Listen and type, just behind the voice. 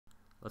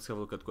Let's have a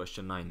look at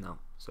question 9 now.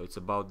 So it's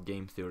about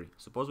game theory.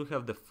 Suppose we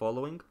have the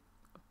following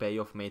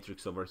payoff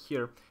matrix over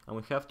here, and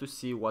we have to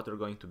see what are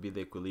going to be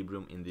the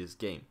equilibrium in this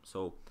game.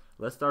 So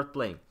let's start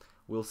playing.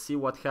 We'll see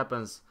what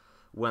happens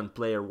when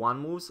player 1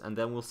 moves, and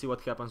then we'll see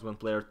what happens when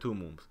player 2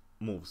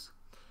 moves.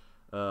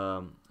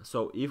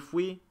 So if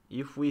we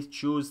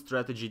choose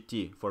strategy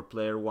T for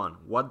player 1,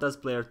 what does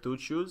player 2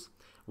 choose?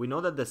 We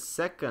know that the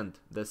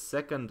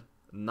second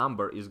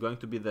number is going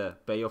to be the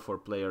payoff for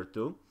player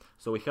 2,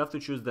 so we have to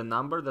choose the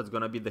number that's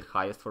going to be the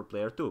highest for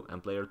player 2,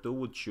 and player 2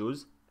 would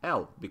choose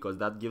L because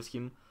that gives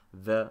him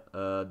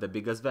the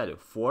biggest value.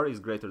 4 is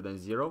greater than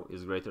 0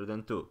 is greater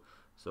than 2,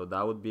 so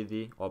that would be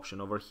the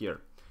option over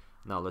here.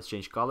 Now let's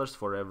change colors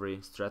for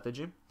every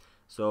strategy.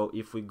 So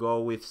if we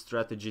go with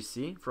strategy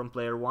C from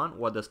player 1,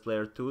 what does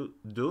player 2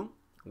 do?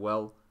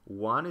 Well,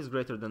 1 is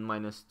greater than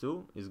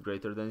 -2 is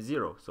greater than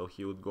 0, so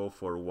he would go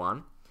for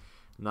 1.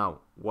 Now,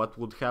 what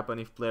would happen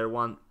if player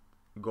 1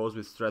 goes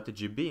with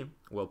strategy B?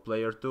 Well,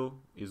 player 2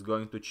 is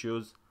going to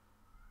choose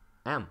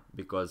M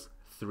because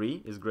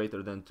 3 is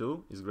greater than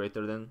 2 is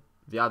greater than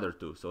the other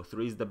two, so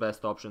 3 is the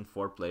best option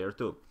for player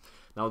 2.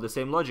 Now the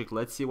same logic,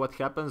 let's see what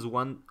happens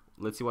when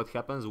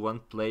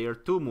player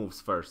 2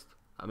 moves first.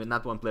 I mean,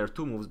 not when player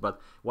 2 moves, but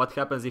what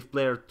happens if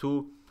player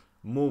 2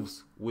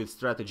 moves with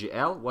strategy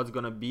L? What's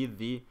gonna be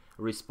the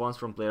response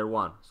from player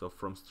 1? So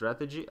from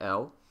strategy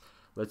L,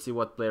 let's see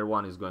what player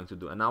 1 is going to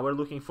do. And now we're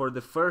looking for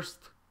the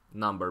first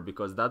number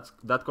because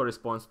that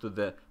corresponds to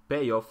the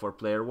payoff for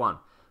player 1.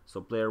 So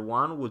player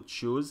 1 would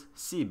choose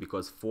C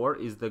because 4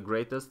 is the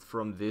greatest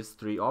from these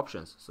three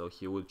options, so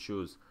he would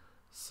choose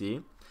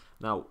C.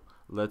 Now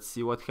let's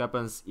see what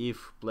happens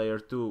if player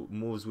 2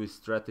 moves with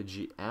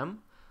strategy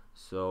M.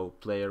 So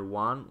player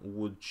 1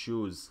 would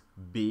choose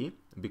B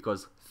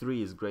because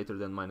 3 is greater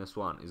than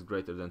 -1 is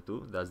greater than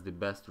 2. That's the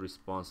best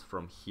response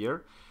from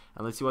here.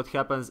 And let's see what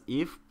happens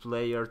if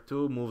player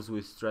 2 moves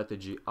with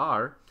strategy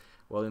R.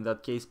 Well, in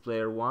that case,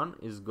 player 1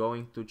 is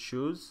going to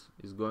choose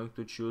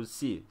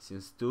C,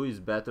 since 2 is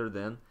better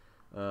than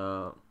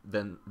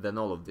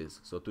all of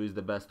this. So 2 is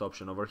the best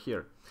option over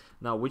here.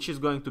 Now, which is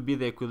going to be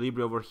the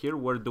equilibrium over here?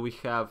 Where do we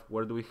have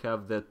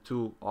the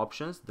two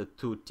options, the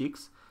two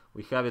ticks?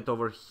 We have it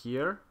over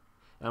here,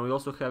 and we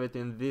also have it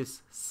in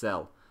this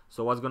cell.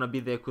 So what's going to be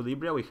the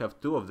equilibrium? We have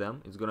two of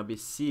them. It's going to be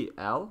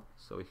CL,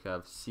 so we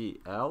have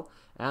CL,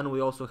 and we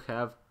also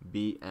have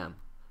BM.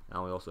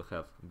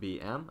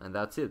 And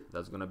that's it.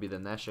 That's going to be the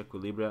Nash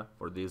equilibria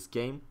for this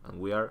game, and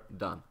we are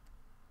done.